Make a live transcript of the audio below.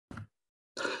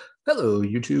Hello,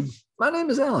 YouTube. My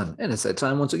name is Alan, and it's that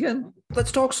time once again.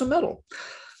 Let's talk some metal.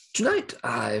 Tonight,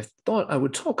 I thought I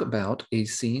would talk about a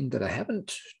scene that I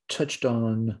haven't touched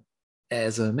on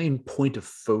as a main point of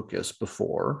focus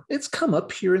before. It's come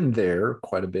up here and there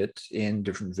quite a bit in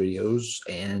different videos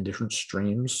and different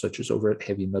streams, such as over at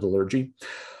Heavy Metallurgy,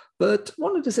 but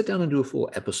wanted to sit down and do a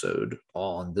full episode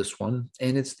on this one,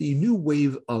 and it's the new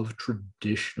wave of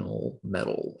traditional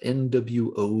metal,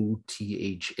 NWOTHM.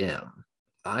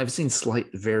 I've seen slight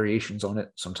variations on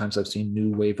it. Sometimes I've seen new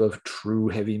wave of true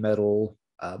heavy metal,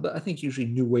 but I think usually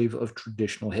new wave of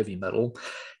traditional heavy metal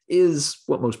is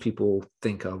what most people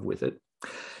think of with it.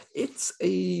 It's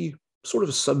a sort of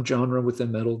subgenre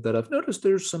within metal that I've noticed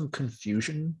there's some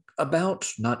confusion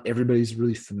about. Not everybody's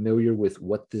really familiar with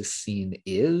what this scene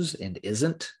is and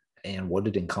isn't and what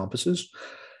it encompasses.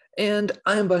 And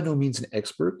I am by no means an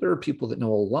expert. There are people that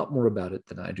know a lot more about it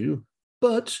than I do,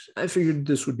 but I figured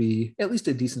this would be at least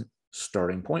a decent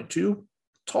starting point to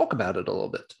talk about it a little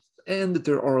bit, and that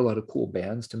there are a lot of cool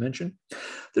bands to mention.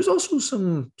 There's also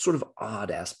some sort of odd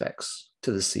aspects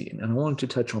to the scene, and I wanted to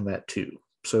touch on that too.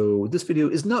 So this video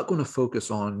is not going to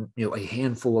focus on a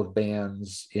handful of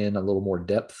bands in a little more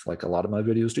depth like a lot of my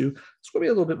videos do. It's going to be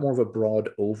a little bit more of a broad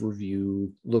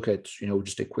overview, look at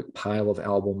just a quick pile of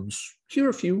albums, hear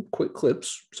a few quick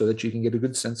clips so that you can get a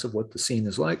good sense of what the scene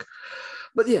is like.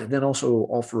 But yeah, then also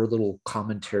offer a little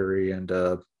commentary and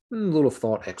a little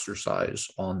thought exercise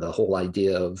on the whole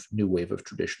idea of new wave of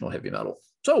traditional heavy metal.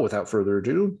 So without further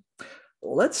ado,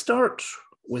 let's start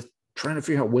with trying to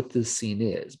figure out what this scene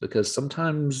is, because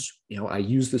sometimes, I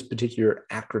use this particular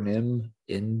acronym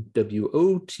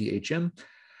NWOTHM,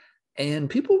 and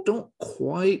people don't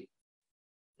quite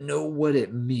know what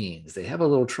it means. They have a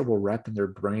little trouble wrapping their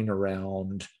brain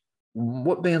around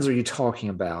what bands are you talking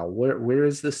about? Where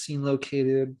is this scene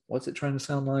located? What's it trying to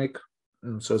sound like?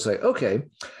 And so it's like, okay,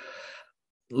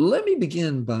 let me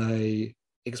begin by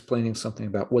explaining something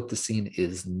about what the scene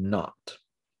is not.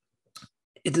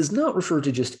 It does not refer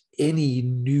to just any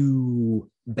new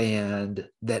band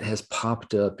that has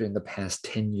popped up in the past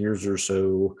 10 years or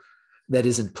so that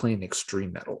isn't playing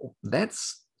extreme metal.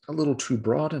 That's a little too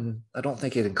broad, and I don't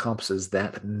think it encompasses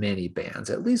that many bands,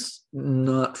 at least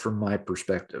not from my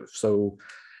perspective. So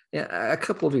yeah, a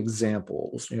couple of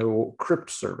examples, Crypt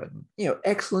Sermon,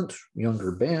 excellent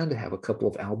younger band, have a couple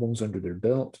of albums under their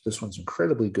belt. This one's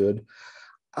incredibly good.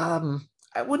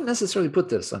 I wouldn't necessarily put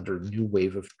this under new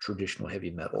wave of traditional heavy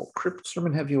metal. Crypt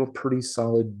Sermon have a pretty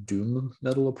solid doom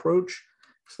metal approach,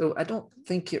 so I don't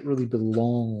think it really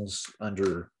belongs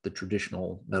under the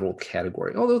traditional metal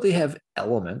category, although they have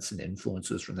elements and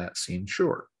influences from that scene,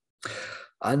 sure.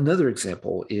 Another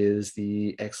example is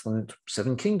the excellent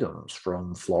Seven Kingdoms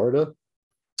from Florida.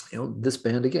 This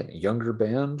band, again, a younger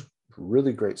band,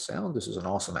 really great sound. This is an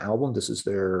awesome album. This is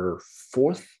their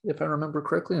fourth, if I remember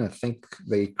correctly. And I think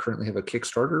they currently have a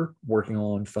Kickstarter working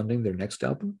on funding their next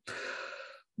album.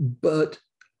 But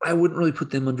I wouldn't really put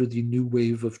them under the new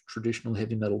wave of traditional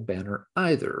heavy metal banner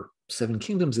either. Seven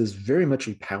Kingdoms is very much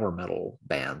a power metal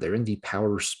band. They're in the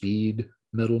power speed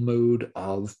metal mode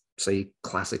of, say,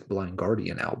 classic Blind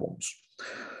Guardian albums.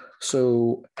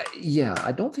 So yeah,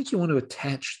 I don't think you want to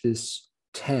attach this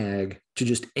tag to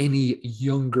just any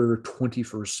younger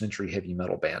 21st century heavy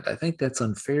metal band. I think that's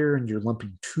unfair, and you're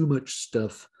lumping too much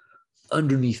stuff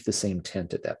underneath the same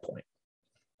tent at that point.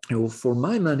 For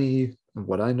my money,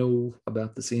 what I know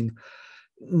about the scene,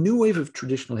 new wave of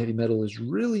traditional heavy metal is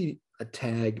really a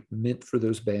tag meant for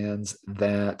those bands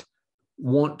that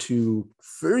want to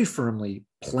very firmly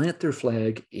plant their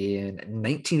flag in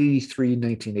 1983,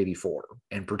 1984,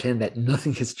 and pretend that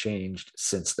nothing has changed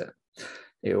since then.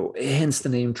 Hence the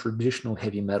name traditional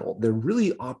heavy metal. They're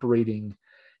really operating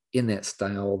in that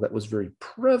style that was very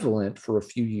prevalent for a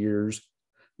few years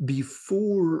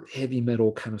before heavy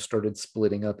metal kind of started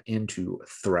splitting up into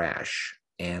thrash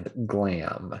and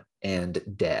glam and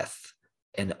death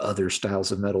and other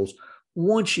styles of metals.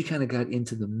 Once you kind of got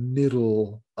into the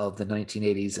middle of the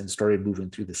 1980s and started moving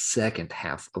through the second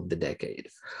half of the decade.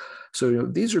 So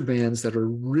these are bands that are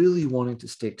really wanting to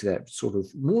stick to that sort of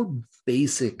more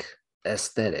basic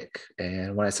aesthetic.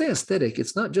 And when I say aesthetic,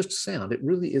 it's not just sound, it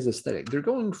really is aesthetic. They're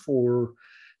going for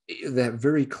that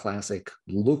very classic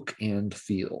look and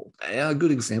feel. A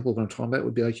good example of what I'm talking about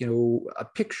would be like, a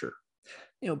Picture.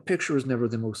 Picture was never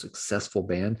the most successful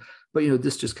band, but,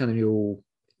 this just kind of,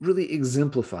 really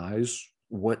exemplifies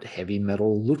what heavy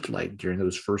metal looked like during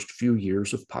those first few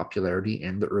years of popularity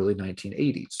in the early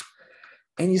 1980s.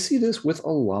 And you see this with a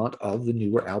lot of the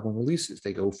newer album releases.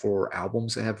 They go for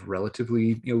albums that have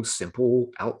relatively, simple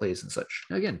outlays and such.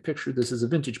 Now, again, Picture this as a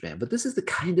vintage band, but this is the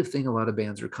kind of thing a lot of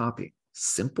bands are copying.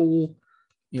 Simple,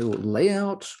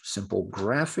 layout, simple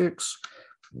graphics,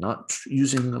 not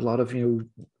using a lot of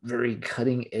very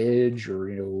cutting edge or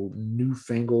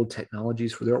newfangled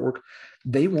technologies for their artwork.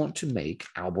 They want to make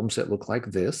albums that look like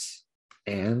this,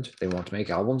 and they want to make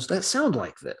albums that sound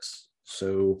like this.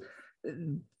 So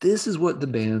this is what the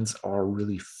bands are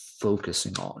really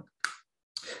focusing on.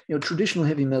 Traditional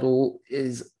heavy metal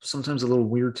is sometimes a little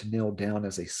weird to nail down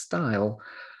as a style.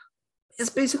 It's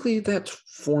basically that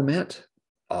format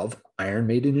of Iron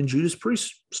Maiden and Judas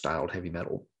Priest styled heavy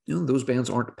metal. Those bands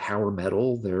aren't power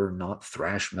metal, they're not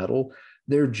thrash metal,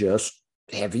 they're just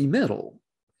heavy metal.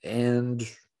 And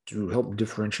to help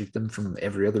differentiate them from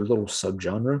every other little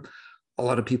subgenre, a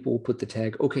lot of people put the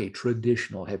tag, okay,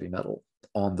 traditional heavy metal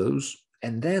on those.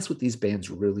 And that's what these bands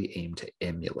really aim to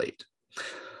emulate.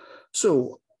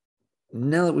 So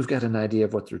now that we've got an idea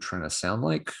of what they're trying to sound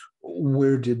like,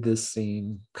 where did this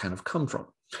scene kind of come from?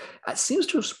 It seems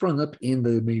to have sprung up in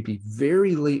the maybe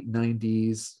very late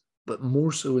 90s, but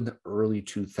more so in the early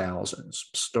 2000s,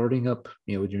 starting up,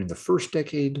 during the first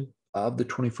decade of the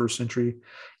 21st century,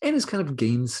 and has kind of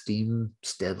gained steam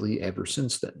steadily ever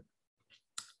since then.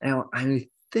 Now, I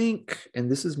think, and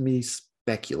this is me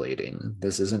speculating,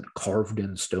 this isn't carved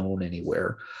in stone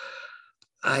anywhere,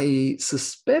 I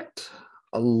suspect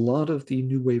a lot of the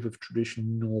new wave of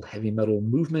traditional heavy metal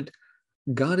movement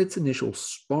got its initial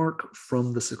spark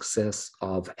from the success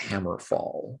of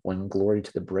Hammerfall when Glory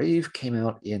to the Brave came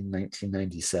out in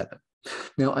 1997.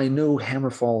 Now, I know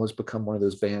Hammerfall has become one of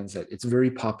those bands that it's very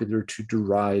popular to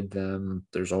deride them.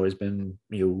 There's always been,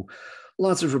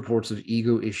 lots of reports of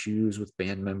ego issues with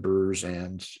band members,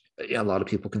 and a lot of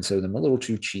people consider them a little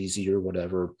too cheesy or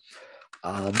whatever.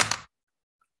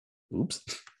 Oops.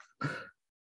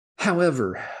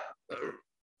 However,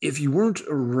 if you weren't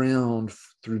around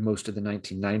through most of the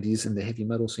 1990s in the heavy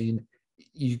metal scene,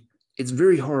 it's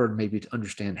very hard maybe to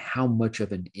understand how much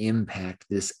of an impact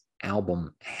this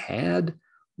album had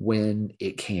when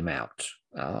it came out.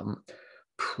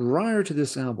 Prior to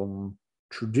this album,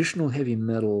 traditional heavy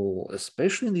metal,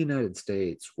 especially in the United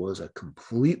States, was a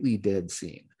completely dead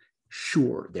scene.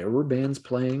 Sure, there were bands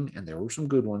playing, and there were some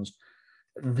good ones.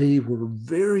 They were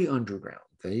very underground.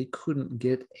 They couldn't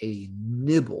get a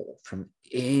nibble from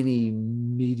any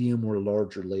medium or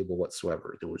larger label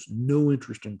whatsoever. There was no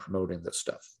interest in promoting this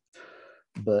stuff.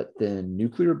 But then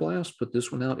Nuclear Blast put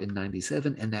this one out in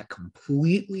 97, and that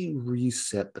completely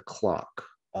reset the clock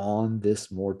on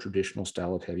this more traditional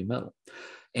style of heavy metal.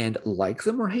 And like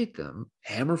them or hate them,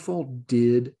 Hammerfall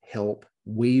did help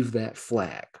wave that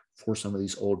flag for some of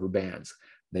these older bands.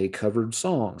 They covered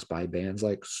songs by bands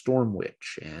like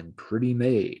Stormwitch and Pretty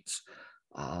Maids.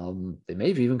 They may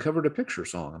have even covered a Picture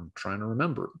song. I'm trying to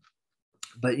remember.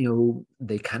 But,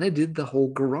 they kind of did the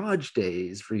whole Garage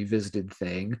Days revisited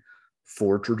thing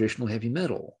for traditional heavy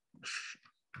metal.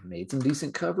 Made some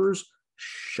decent covers,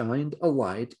 shined a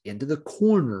light into the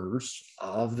corners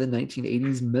of the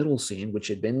 1980s metal scene, which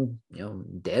had been,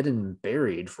 dead and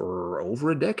buried for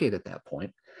over a decade at that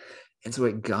point. And so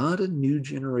it got a new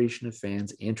generation of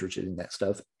fans interested in that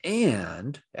stuff,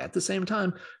 and at the same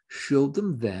time showed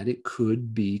them that it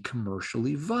could be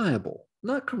commercially viable.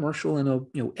 Not commercial in a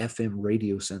FM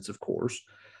radio sense, of course,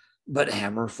 but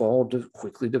Hammerfall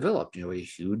quickly developed a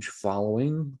huge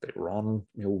following. They were on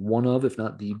one of, if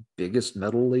not the biggest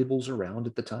metal labels around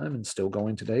at the time, and still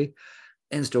going today,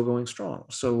 and still going strong.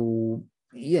 So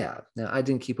yeah, now I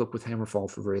didn't keep up with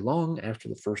Hammerfall for very long. After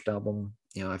the first album,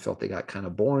 I felt they got kind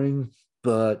of boring,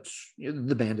 but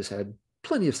the band has had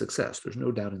plenty of success. There's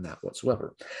no doubt in that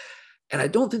whatsoever. And I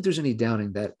don't think there's any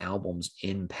doubting that album's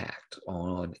impact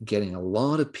on getting a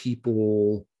lot of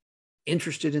people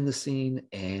interested in the scene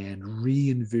and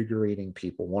reinvigorating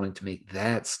people wanting to make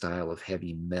that style of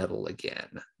heavy metal again,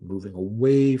 moving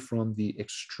away from the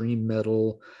extreme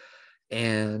metal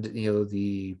and,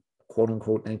 the quote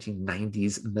unquote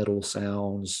 1990s metal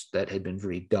sounds that had been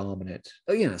very dominant,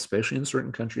 again, especially in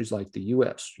certain countries like the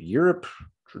US. Europe,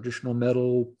 traditional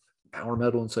metal, power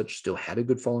metal and such still had a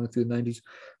good following through the 90s.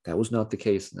 That was not the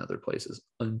case in other places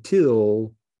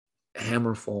until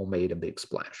Hammerfall made a big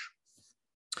splash.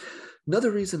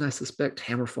 Another reason I suspect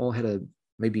Hammerfall had a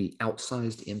maybe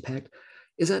outsized impact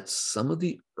is that some of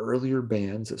the earlier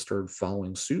bands that started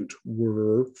following suit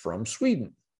were from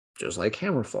Sweden, just like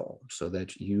Hammerfall, so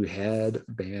that you had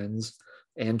bands,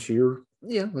 and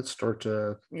let's start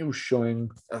showing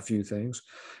a few things.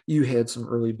 You had some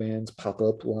early bands pop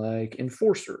up like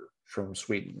Enforcer from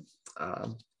Sweden.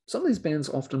 Some of these bands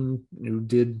often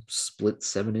did split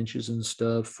 7 inches and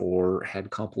stuff or had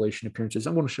compilation appearances.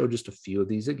 I'm going to show just a few of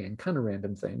these, again, kind of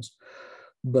random things.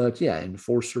 But yeah,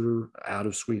 Enforcer out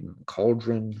of Sweden,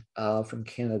 Cauldron from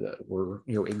Canada were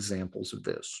examples of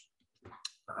this.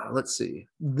 Let's see.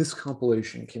 This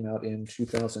compilation came out in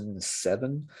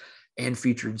 2007 and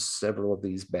featured several of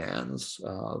these bands.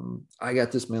 I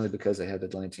got this mainly because I had the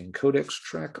Atlantean Codex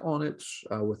track on it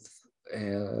with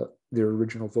their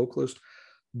original vocalist,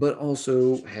 but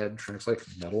also had tracks like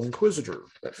Metal Inquisitor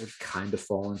that would kind of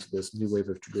fall into this new wave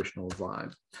of traditional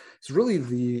vibe. It's really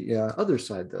the other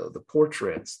side, though, the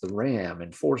Portraits, the Ram,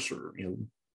 Enforcer.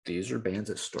 These are bands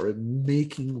that started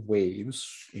making waves,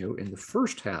 in the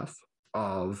first half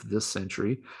of this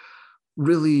century,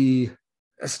 really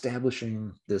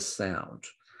establishing this sound.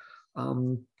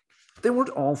 They weren't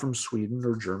all from Sweden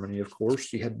or Germany, of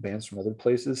course. You had bands from other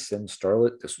places. Sin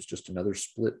Starlet, this was just another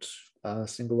split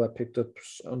single I picked up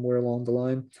somewhere along the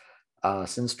line.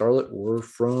 Sin Starlet were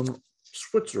from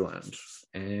Switzerland.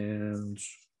 And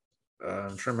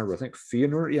I'm trying to remember, I think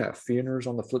Fionur's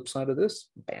on the flip side of this,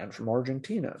 band from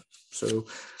Argentina. So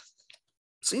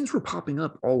scenes were popping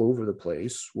up all over the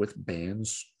place with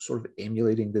bands sort of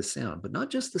emulating this sound, but not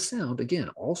just the sound, again,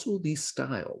 also the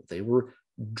style. They were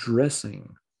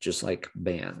dressing just like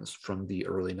bands from the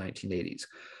early 1980s.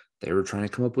 They were trying to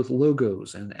come up with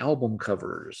logos and album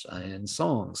covers and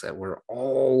songs that were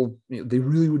all, they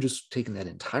really were just taking that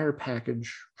entire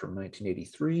package from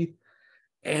 1983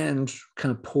 and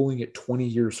kind of pulling it 20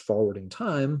 years forward in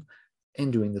time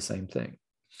and doing the same thing.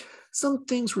 Some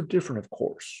things were different, of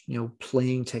course.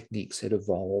 Playing techniques had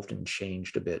evolved and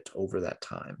changed a bit over that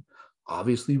time.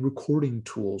 Obviously, recording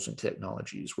tools and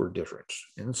technologies were different.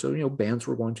 And so, bands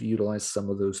were going to utilize some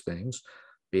of those things,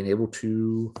 being able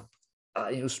to,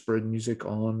 spread music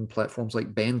on platforms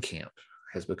like Bandcamp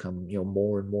has become,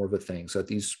 more and more of a thing. So that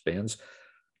these bands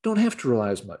don't have to rely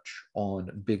as much on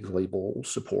big label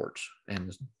support.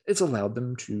 And it's allowed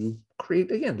them to create,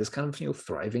 again, this kind of,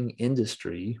 thriving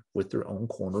industry with their own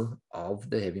corner of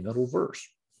the heavy metal verse.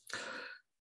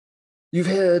 You've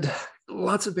had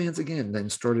lots of bands, again, then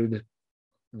started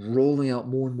rolling out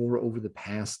more and more over the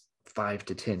past 5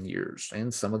 to 10 years.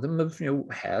 And some of them have,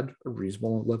 had a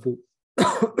reasonable level,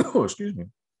 excuse me,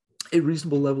 a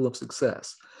reasonable level of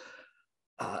success.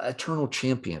 Eternal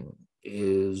Champion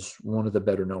is one of the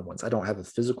better known ones. I don't have a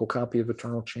physical copy of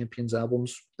Eternal Champion's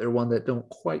albums. They're one that don't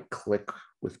quite click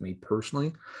with me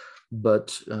personally,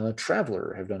 but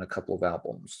Traveler have done a couple of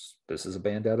albums. This is a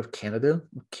band out of Canada.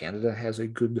 Canada has a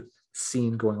good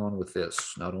scene going on with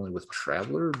this, not only with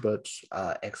Traveler, but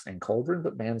X and Cauldron,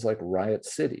 but bands like Riot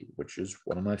City, which is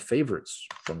one of my favorites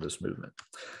from this movement.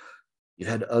 You've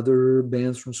had other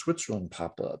bands from Switzerland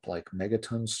pop up, like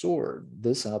Megaton Sword.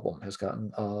 This album has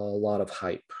gotten a lot of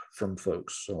hype from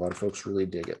folks. So a lot of folks really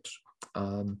dig it.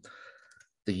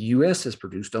 The US has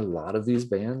produced a lot of these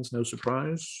bands, no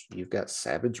surprise. You've got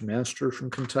Savage Master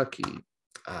from Kentucky.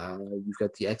 You've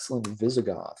got the excellent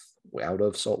Visigoth out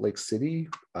of Salt Lake City.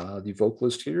 The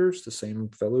vocalist here is the same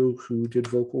fellow who did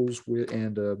vocals with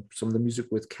and some of the music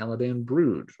with Caladan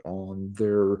Brood on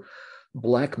their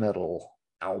black metal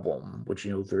album, which,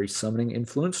 very summoning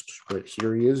influenced, but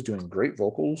here he is doing great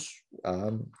vocals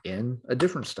in a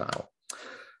different style.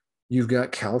 You've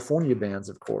got California bands,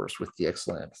 of course, with the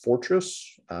excellent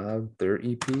Fortress, their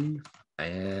EP,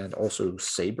 and also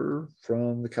Saber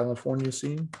from the California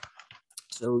scene.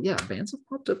 So yeah, bands have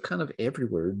popped up kind of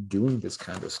everywhere doing this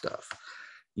kind of stuff.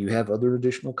 You have other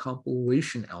additional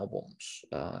compilation albums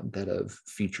that have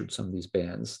featured some of these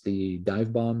bands. The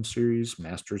Dive Bomb series,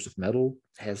 Masters of Metal,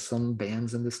 has some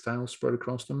bands in this style spread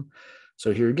across them.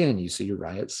 So here again, you see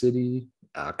Riot City,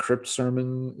 Crypt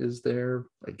Sermon is there.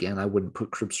 Again, I wouldn't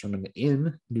put Crypt Sermon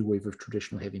in new wave of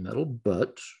traditional heavy metal,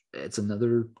 but it's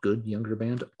another good younger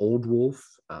band. Old Wolf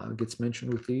gets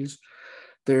mentioned with these.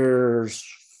 There's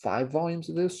 5 volumes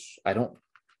of this. I don't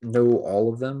know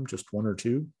all of them, just 1 or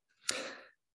 2.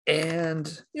 And,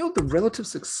 the relative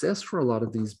success for a lot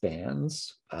of these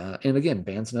bands, and again,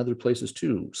 bands in other places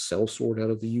too, Sellsword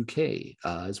out of the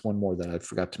UK is one more that I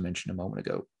forgot to mention a moment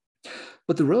ago.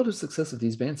 But the relative success of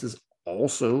these bands has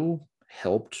also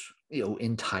helped,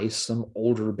 entice some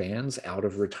older bands out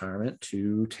of retirement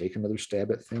to take another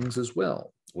stab at things as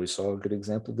well. We saw a good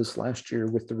example of this last year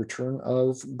with the return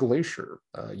of Glacier,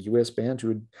 a US band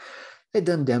who had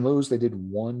done demos. They did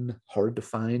one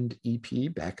hard-to-find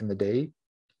EP back in the day.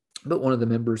 But one of the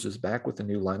members is back with a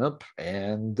new lineup,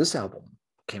 and this album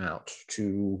came out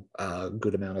to a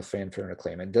good amount of fanfare and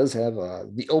acclaim. It does have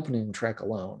the opening track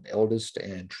alone, Eldest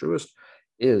and Truest,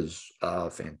 is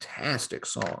a fantastic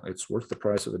song. It's worth the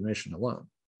price of admission alone.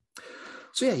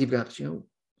 So yeah, you've got,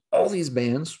 all these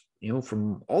bands,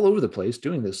 from all over the place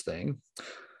doing this thing.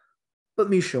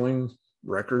 But me showing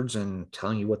records and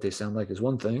telling you what they sound like is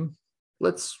one thing.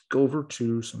 let's go over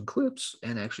to some clips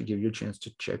and actually give you a chance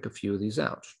to check a few of these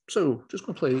out. So just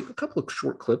going to play a couple of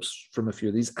short clips from a few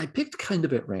of these. I picked kind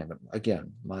of at random.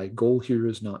 Again, my goal here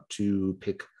is not to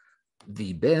pick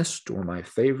the best or my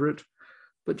favorite,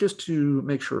 but just to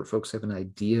make sure folks have an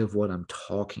idea of what I'm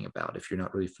talking about if you're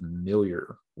not really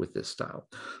familiar with this style.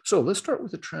 So let's start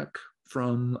with a track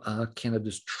from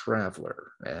Canada's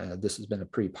Traveller. This has been a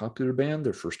pretty popular band.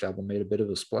 Their first album made a bit of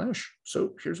a splash.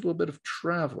 So here's a little bit of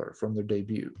Traveller from their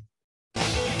debut.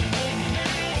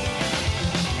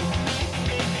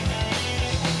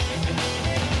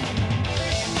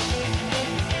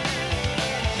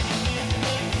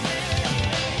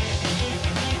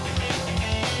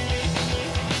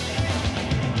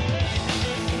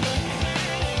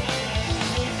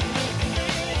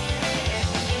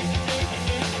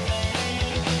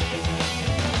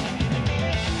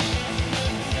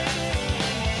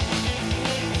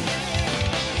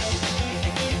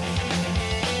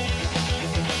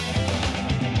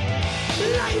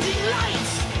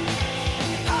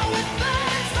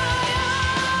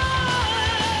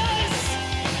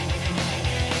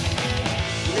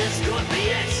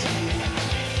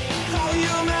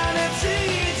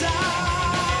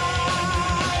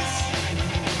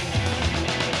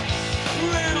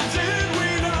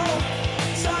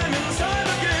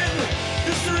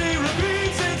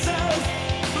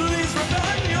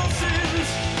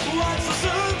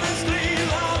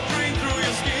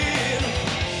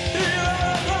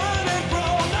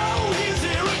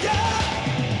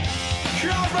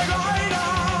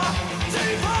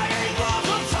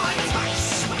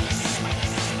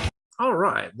 All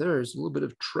right, there's a little bit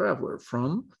of Traveller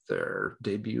from their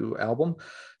debut album,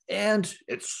 and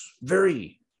it's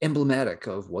very emblematic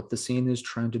of what the scene is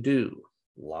trying to do.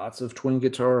 Lots of twin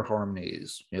guitar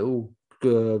harmonies,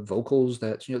 vocals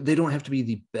that, they don't have to be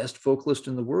the best vocalist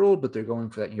in the world, but they're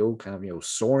going for that, kind of,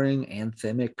 soaring,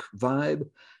 anthemic vibe.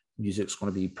 Music's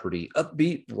going to be pretty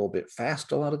upbeat, a little bit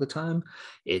fast a lot of the time.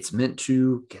 It's meant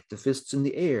to get the fists in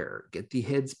the air, get the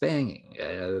heads banging.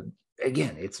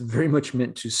 Again, it's very much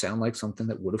meant to sound like something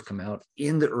that would have come out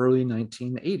in the early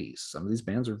 1980s. Some of these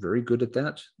bands are very good at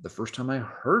that. The first time I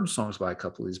heard songs by a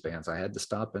couple of these bands, I had to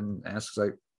stop and ask,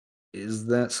 is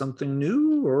that something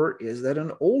new or is that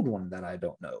an old one that I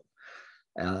don't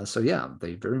know? So yeah,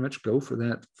 they very much go for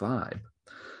that vibe.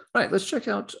 All right, let's check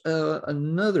out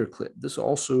another clip. This will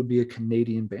also be a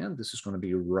Canadian band. This is going to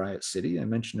be Riot City, I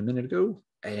mentioned a minute ago.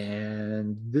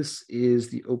 And this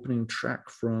is the opening track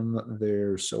from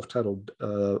their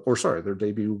their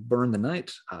debut, Burn the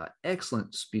Night.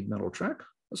 Excellent speed metal track.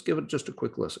 Let's give it just a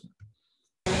quick listen.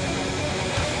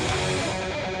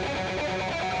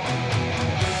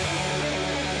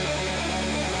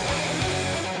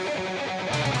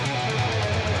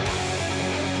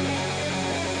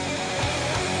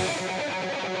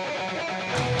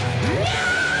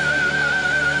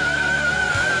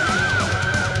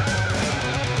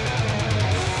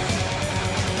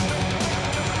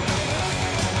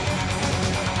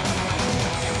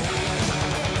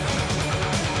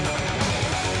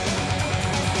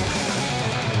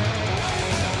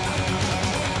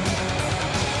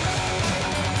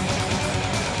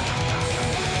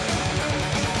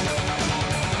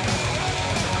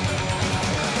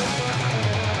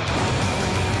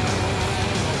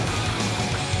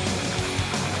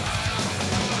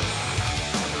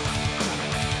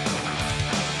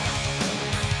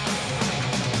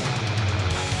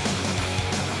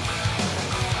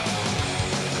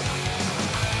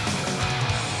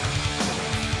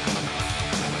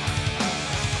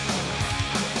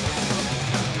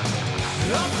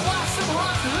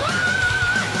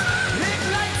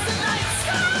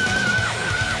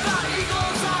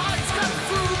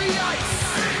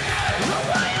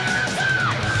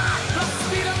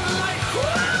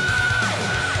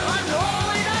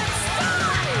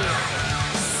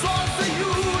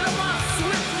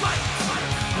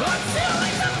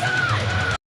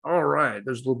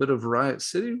 There's a little bit of Riot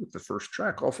City with the first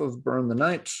track off of Burn the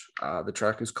Night. The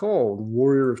track is called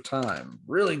Warrior of Time.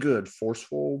 Really good,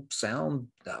 forceful sound.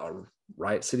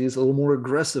 Riot City is a little more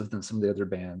aggressive than some of the other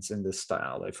bands in this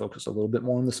style. They focus a little bit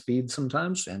more on the speed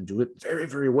sometimes and do it very,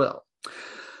 very well.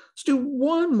 Let's do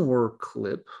one more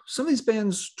clip. Some of these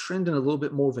bands trend in a little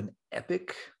bit more of an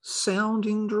epic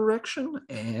sounding direction,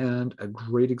 and a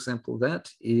great example of that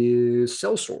is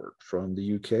Sellsword from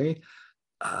the UK.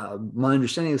 My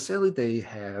understanding is, sadly, they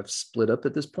have split up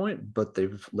at this point, but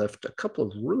they've left a couple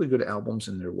of really good albums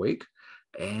in their wake.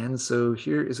 And so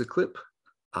here is a clip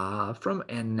from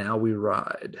And Now We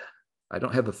Ride. I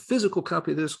don't have a physical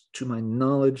copy of this. To my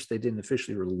knowledge, they didn't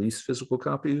officially release physical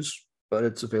copies, but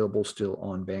it's available still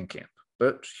on Bandcamp.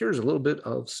 but here's a little bit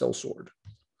of Sellsword.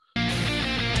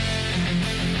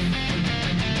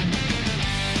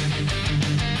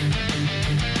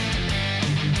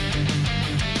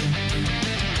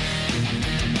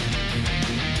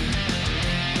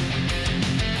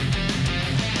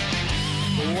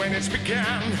 When it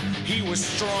began, he was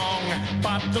strong,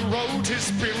 but the road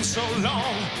has been so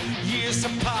long. Years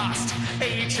have passed,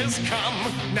 age has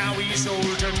come, now he's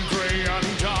old and grey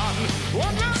and done.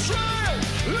 One last try,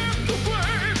 lift the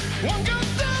way, one got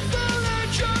the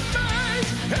legend made,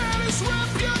 and his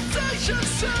reputation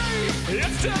say,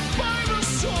 it's the final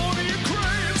sword he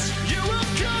craves. You will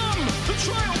come, the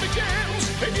trial begins,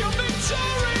 if you're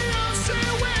victorious, he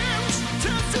wins.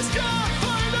 Test his God,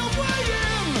 find a way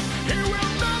in, he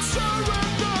will not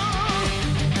surrender.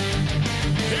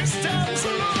 He stands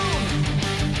alone,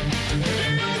 the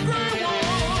angry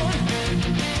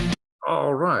one.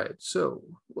 All right, so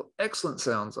excellent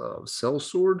sounds of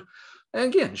Sellsword. And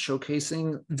again,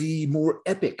 showcasing the more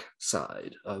epic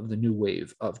side of the new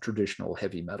wave of traditional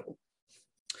heavy metal.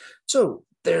 So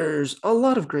there's a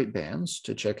lot of great bands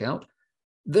to check out.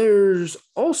 There's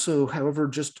also, however,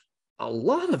 just a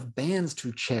lot of bands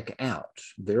to check out.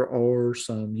 There are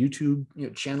some YouTube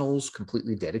channels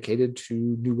completely dedicated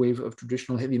to new wave of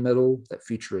traditional heavy metal that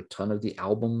feature a ton of the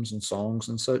albums and songs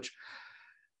and such.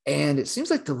 And it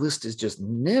seems like the list is just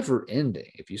never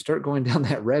ending. If you start going down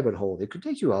that rabbit hole, it could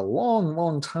take you a long,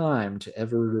 long time to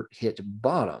ever hit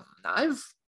bottom. I've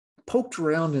poked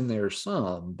around in there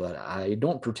some, but I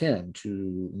don't pretend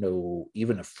to know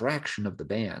even a fraction of the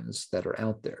bands that are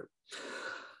out there.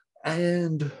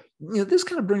 And this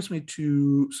kind of brings me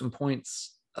to some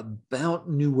points about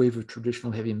new wave of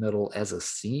traditional heavy metal as a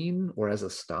scene or as a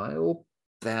style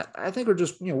that I think are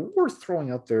just worth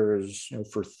throwing out there as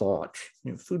for thought,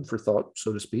 food for thought,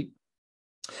 so to speak.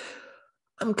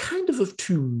 I'm kind of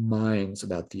two minds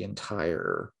about the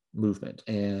entire movement,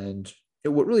 and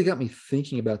what really got me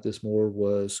thinking about this more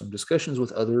was some discussions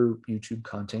with other YouTube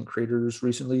content creators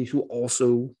recently who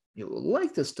also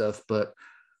like this stuff, but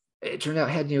it turned out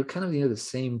had kind of the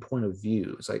same point of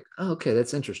view. It's like, oh, okay,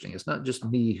 that's interesting. It's not just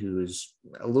me who is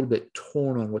a little bit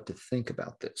torn on what to think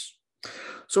about this.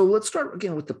 So let's start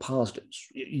again with the positives.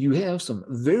 You have some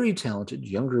very talented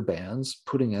younger bands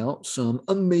putting out some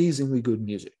amazingly good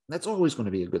music. That's always going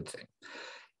to be a good thing.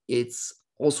 It's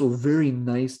also very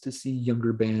nice to see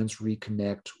younger bands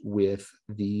reconnect with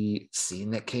the scene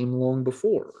that came long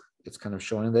before. It's kind of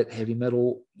showing that heavy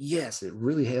metal, yes, it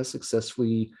really has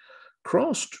successfully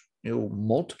crossed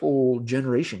multiple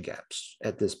generation gaps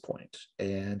at this point.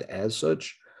 And as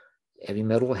such, heavy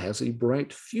metal has a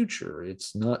bright future.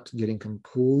 It's not getting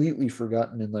completely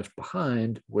forgotten and left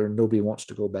behind where nobody wants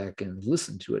to go back and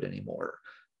listen to it anymore.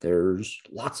 There's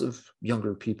lots of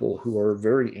younger people who are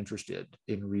very interested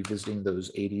in revisiting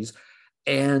those 80s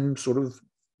and sort of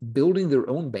building their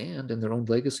own band and their own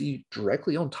legacy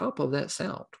directly on top of that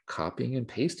sound, copying and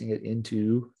pasting it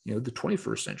into the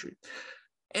 21st century.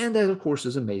 And that, of course,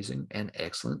 is amazing and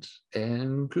excellent,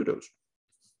 and kudos.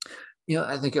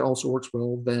 I think it also works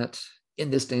well that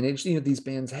in this day and age, these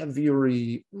bands have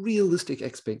very realistic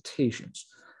expectations.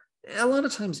 A lot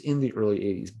of times in the early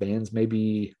 80s, bands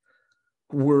maybe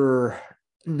were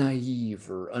naive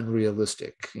or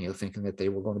unrealistic, thinking that they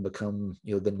were going to become,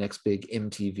 the next big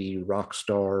MTV rock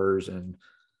stars and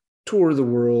tour the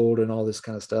world and all this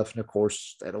kind of stuff. And of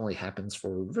course, that only happens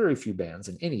for very few bands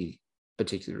in any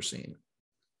particular scene.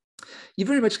 You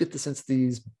very much get the sense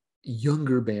these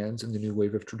younger bands in the new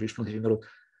wave of traditional heavy metal,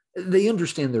 they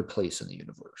understand their place in the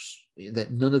universe,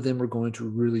 that none of them are going to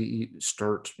really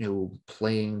start,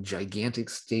 playing gigantic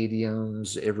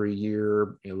stadiums every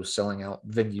year, selling out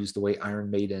venues the way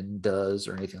Iron Maiden does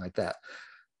or anything like that.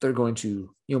 They're going to,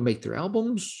 make their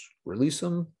albums, release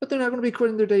them, but they're not going to be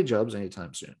quitting their day jobs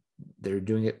anytime soon. They're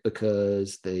doing it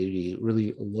because they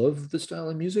really love the style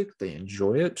of music. They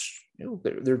enjoy it.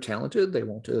 They're talented. They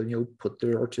want to, put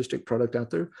their artistic product out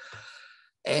there.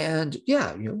 And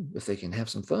yeah, if they can have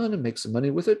some fun and make some money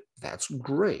with it, that's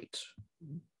great.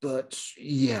 But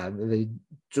yeah, they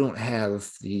don't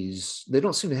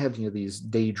seem to have, these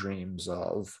daydreams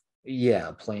of,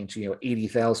 playing to,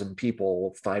 80,000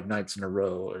 people 5 nights in a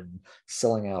row and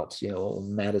selling out,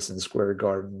 Madison Square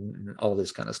Garden and all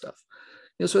this kind of stuff.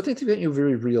 So I think they've got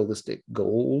very realistic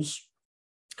goals.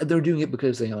 And they're doing it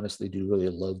because they honestly do really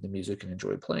love the music and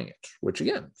enjoy playing it, which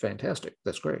again, fantastic.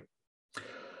 That's great.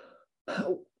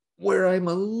 Where I'm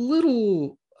a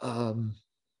little, I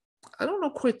don't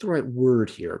know quite the right word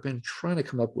here. I've been trying to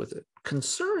come up with it.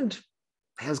 Concerned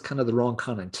has kind of the wrong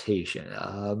connotation,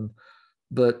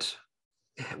 but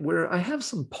where I have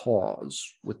some pause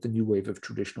with the new wave of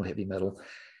traditional heavy metal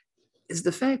is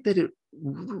the fact that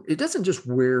it doesn't just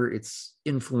wear its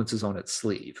influences on its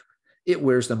sleeve. It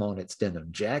wears them on its denim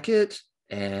jacket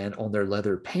and on their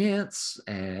leather pants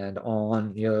and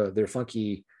on their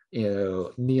funky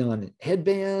neon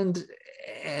headband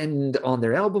and on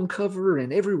their album cover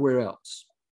and everywhere else.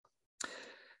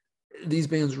 These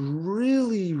bands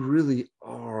really, really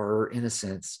are, in a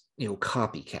sense,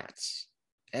 copycats.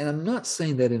 And I'm not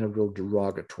saying that in a real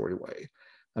derogatory way.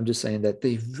 I'm just saying that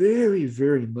they very,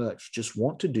 very much just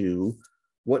want to do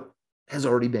what has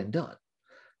already been done.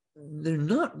 They're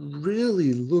not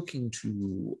really looking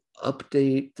to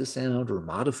update the sound or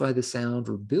modify the sound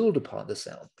or build upon the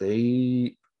sound.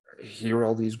 They hear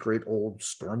all these great old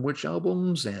Stormwitch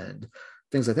albums and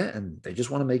things like that, and they just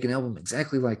want to make an album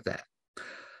exactly like that.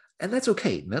 And that's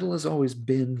okay. Metal has always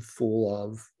been full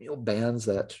of bands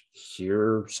that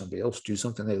hear somebody else do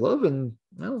something they love, and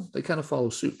they kind of follow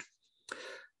suit.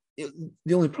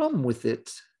 The only problem with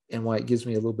it, and why it gives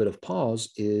me a little bit of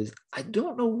pause, is I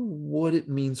don't know what it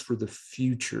means for the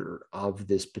future of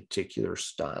this particular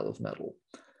style of metal.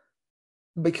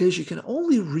 Because you can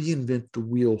only reinvent the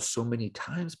wheel so many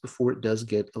times before it does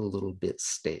get a little bit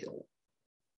stale.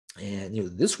 And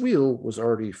this wheel was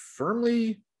already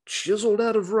firmly chiseled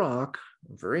out of rock,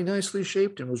 very nicely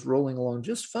shaped, and was rolling along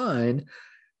just fine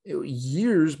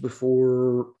years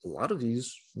before a lot of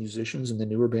these musicians and the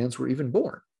newer bands were even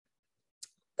born.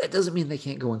 That doesn't mean they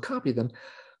can't go and copy them,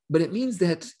 but it means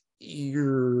that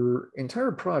your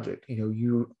entire project,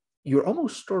 you're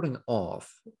almost starting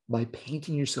off by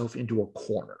painting yourself into a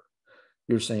corner.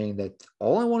 You're saying that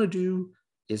all I want to do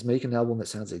is make an album that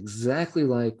sounds exactly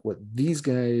like what these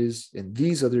guys and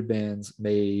these other bands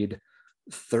made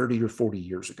 30 or 40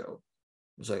 years ago.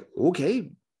 It's like,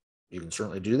 okay, you can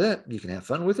certainly do that. You can have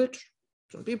fun with it.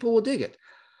 Some people will dig it.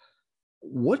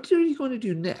 What are you going to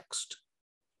do next?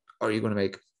 Are you going to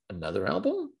make another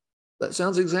album that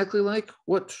sounds exactly like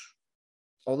what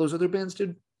all those other bands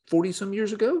did 40 some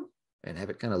years ago and have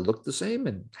it kind of look the same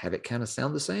and have it kind of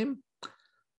sound the same?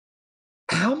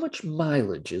 How much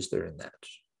mileage is there in that?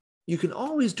 You can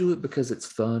always do it because it's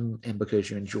fun and because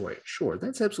you enjoy it. Sure,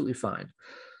 that's absolutely fine.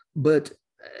 But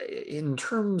in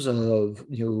terms of,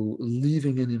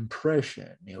 leaving an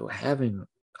impression, having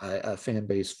a fan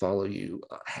base follow you,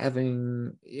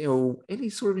 having, any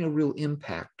sort of, real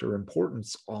impact or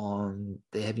importance on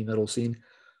the heavy metal scene,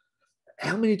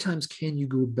 how many times can you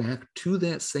go back to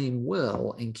that same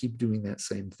well and keep doing that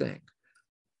same thing?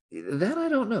 That I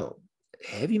don't know.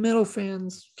 Heavy metal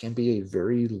fans can be a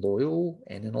very loyal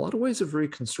and in a lot of ways a very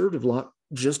conservative lot,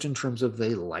 just in terms of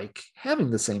they like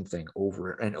having the same thing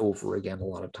over and over again a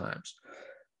lot of times.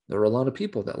 There are a lot of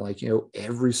people that like,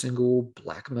 every single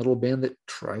black metal band that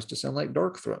tries to sound like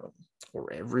Darkthrone,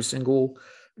 or every single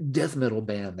death metal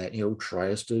band that,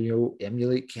 tries to,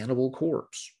 emulate Cannibal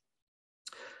Corpse.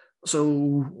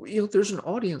 So, there's an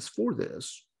audience for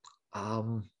this.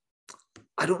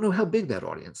 I don't know how big that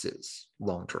audience is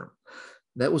long term.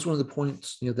 That was one of the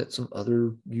points, that some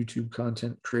other YouTube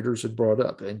content creators had brought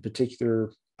up. In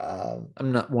particular,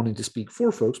 I'm not wanting to speak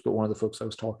for folks, but one of the folks I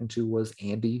was talking to was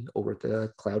Andy over at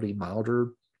the Cloudy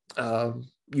Milder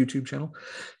YouTube channel.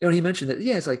 He mentioned that,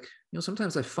 it's like,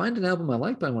 sometimes I find an album I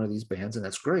like by one of these bands, and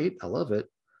that's great. I love it.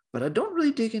 But I don't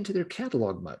really dig into their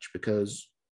catalog much because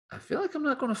I feel like I'm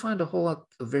not going to find a whole lot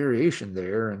of variation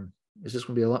there. And it's just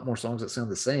going to be a lot more songs that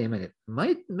sound the same. And it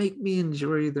might make me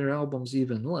enjoy their albums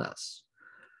even less.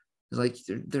 It's like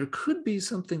there could be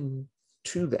something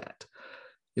to that.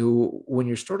 When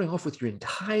you're starting off with your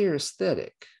entire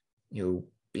aesthetic,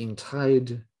 being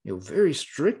tied, very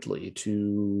strictly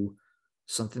to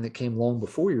something that came long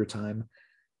before your time,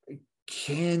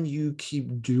 can you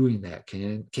keep doing that?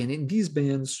 Can in these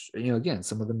bands, again,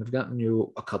 some of them have gotten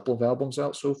a couple of albums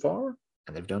out so far,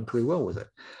 and they've done pretty well with it.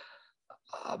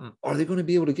 Are they going to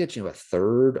be able to get a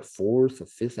third, a fourth, a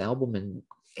fifth album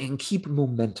and keep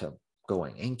momentum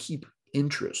going and keep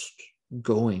interest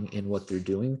going in what they're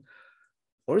doing?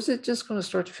 Or is it just going to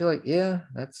start to feel like,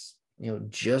 that's,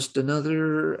 just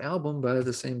another album by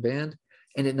the same band?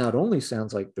 And it not only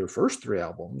sounds like their first three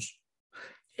albums,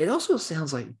 it also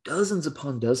sounds like dozens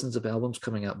upon dozens of albums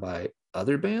coming out by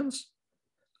other bands.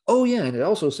 Oh, yeah. And it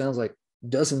also sounds like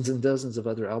dozens and dozens of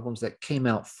other albums that came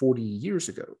out 40 years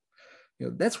ago.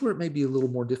 That's where it may be a little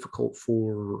more difficult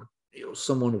for,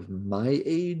 someone of my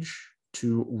age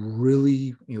to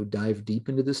really, dive deep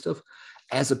into this stuff,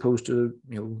 as opposed to,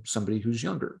 somebody who's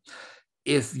younger.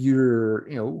 If you're,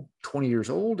 20 years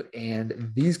old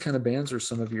and these kind of bands are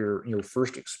some of your,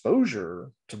 first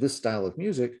exposure to this style of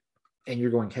music, and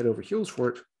you're going head over heels for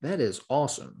it, that is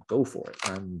awesome. Go for it.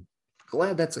 I'm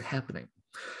glad that's happening.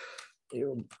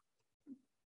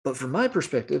 But from my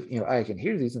perspective, I can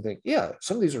hear these and think, yeah,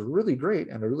 some of these are really great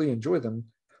and I really enjoy them.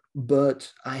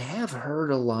 But I have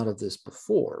heard a lot of this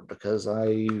before because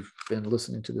I've been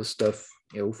listening to this stuff,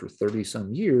 for 30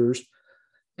 some years.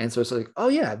 And so it's like, oh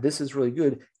yeah, this is really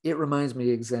good. It reminds me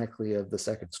exactly of the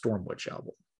second Stormwitch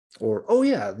album. Or, oh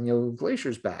yeah,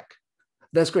 Glacier's back.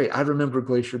 That's great. I remember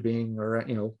Glacier being, or,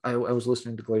 I was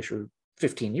listening to Glacier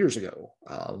 15 years ago.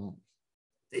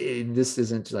 This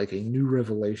isn't like a new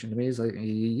revelation to me. It's like,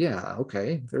 yeah,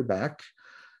 okay, they're back.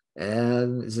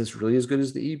 And is this really as good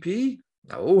as the EP?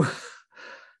 No.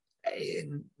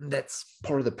 And that's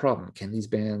part of the problem. Can these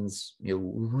bands,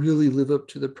 really live up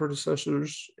to their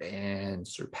predecessors and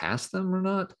surpass them or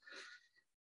not?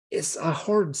 It's a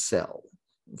hard sell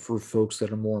for folks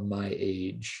that are more my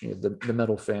age, the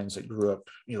metal fans that grew up,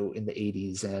 in the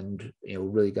 80s and,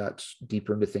 really got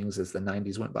deeper into things as the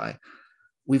 90s went by.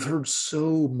 We've heard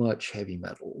so much heavy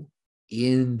metal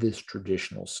in this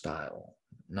traditional style,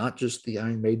 not just the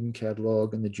Iron Maiden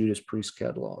catalog and the Judas Priest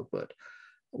catalog, but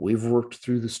we've worked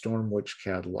through the Stormwitch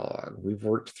catalog. We've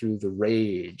worked through the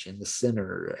Rage and the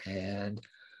Sinner, and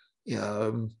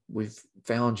we've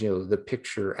found the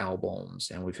Picture albums,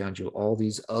 and we found all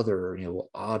these other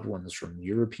odd ones from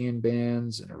European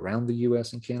bands and around the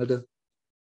US and Canada.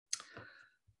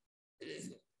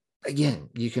 Again,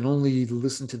 you can only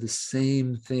listen to the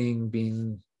same thing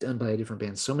being done by a different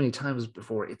band so many times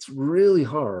before. It's really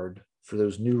hard for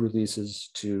those new releases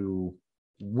to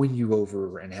win you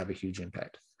over and have a huge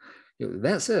impact.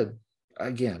 That said,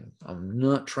 again, I'm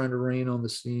not trying to rain on the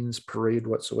scene's parade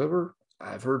whatsoever.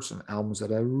 I've heard some albums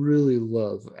that I really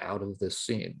love out of this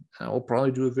scene. I'll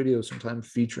probably do a video sometime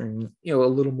featuring, a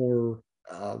little more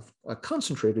of a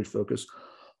concentrated focus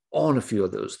on a few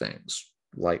of those things,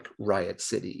 like Riot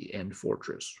City and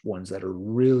Fortress, ones that are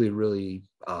really, really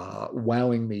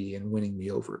wowing me and winning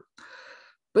me over.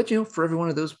 But, for every one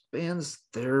of those bands,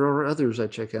 there are others I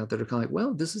check out that are kind of like,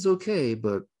 well, this is okay,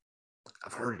 but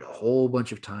I've heard it a whole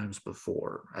bunch of times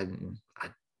before. I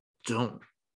don't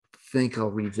think I'll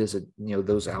revisit,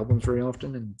 those albums very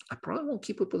often, and I probably won't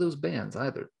keep up with those bands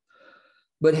either.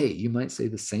 But hey, you might say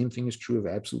the same thing is true of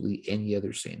absolutely any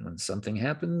other scene. When something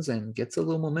happens and gets a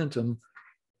little momentum,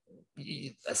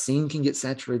 a scene can get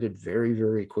saturated very,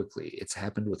 very quickly. It's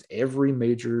happened with every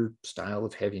major style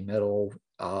of heavy metal,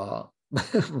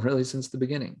 really since the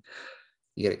beginning.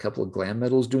 You get a couple of glam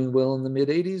metals doing well in the mid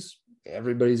 80s,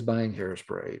 everybody's buying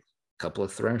Hairspray. A couple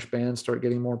of thrash bands start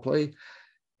getting more play,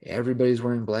 everybody's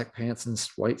wearing black pants and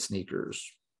white sneakers.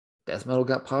 Death metal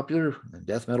got popular, and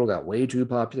death metal got way too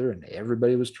popular, and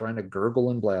everybody was trying to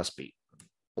gurgle and blast beat.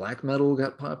 Black metal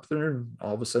got popular, and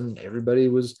all of a sudden everybody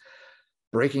was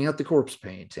breaking out the corpse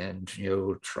paint and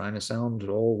trying to sound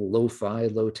all lo-fi,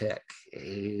 low tech.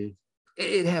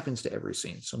 It happens to every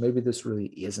scene, so maybe this really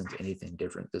isn't anything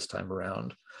different this time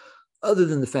around, other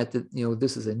than the fact that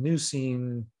this is a new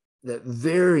scene that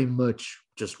very much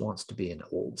just wants to be an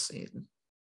old scene.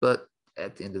 But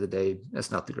at the end of the day,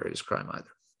 that's not the greatest crime either.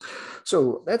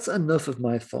 So that's enough of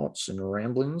my thoughts and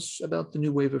ramblings about the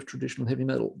new wave of traditional heavy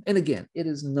metal. And again, it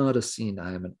is not a scene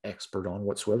I am an expert on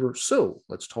whatsoever. So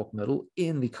let's talk metal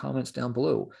in the comments down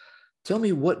below. Tell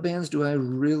me, what bands do I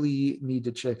really need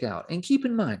to check out? And keep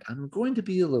in mind, I'm going to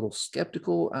be a little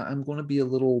skeptical. I'm going to be a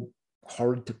little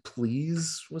hard to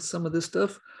please with some of this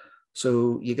stuff.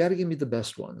 So you got to give me the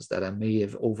best ones that I may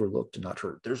have overlooked and not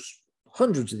heard. There's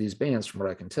hundreds of these bands from what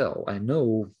I can tell. I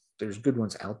know there's good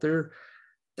ones out there.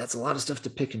 That's a lot of stuff to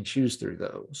pick and choose through,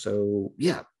 though. So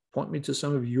yeah, point me to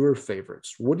some of your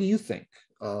favorites. What do you think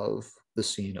of the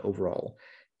scene overall?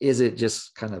 Is it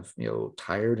just kind of,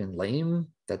 tired and lame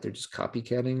that they're just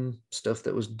copycatting stuff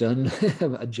that was done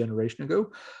a generation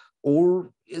ago?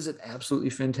 Or is it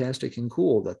absolutely fantastic and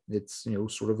cool that it's,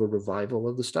 sort of a revival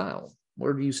of the style?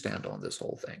 Where do you stand on this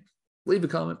whole thing? Leave a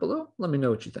comment below. Let me know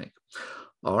what you think.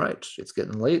 All right, it's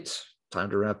getting late.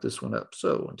 Time to wrap this one up.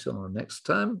 So until next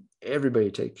time, everybody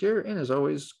take care. And as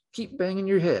always, keep banging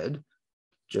your head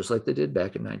just like they did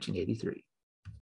back in 1983.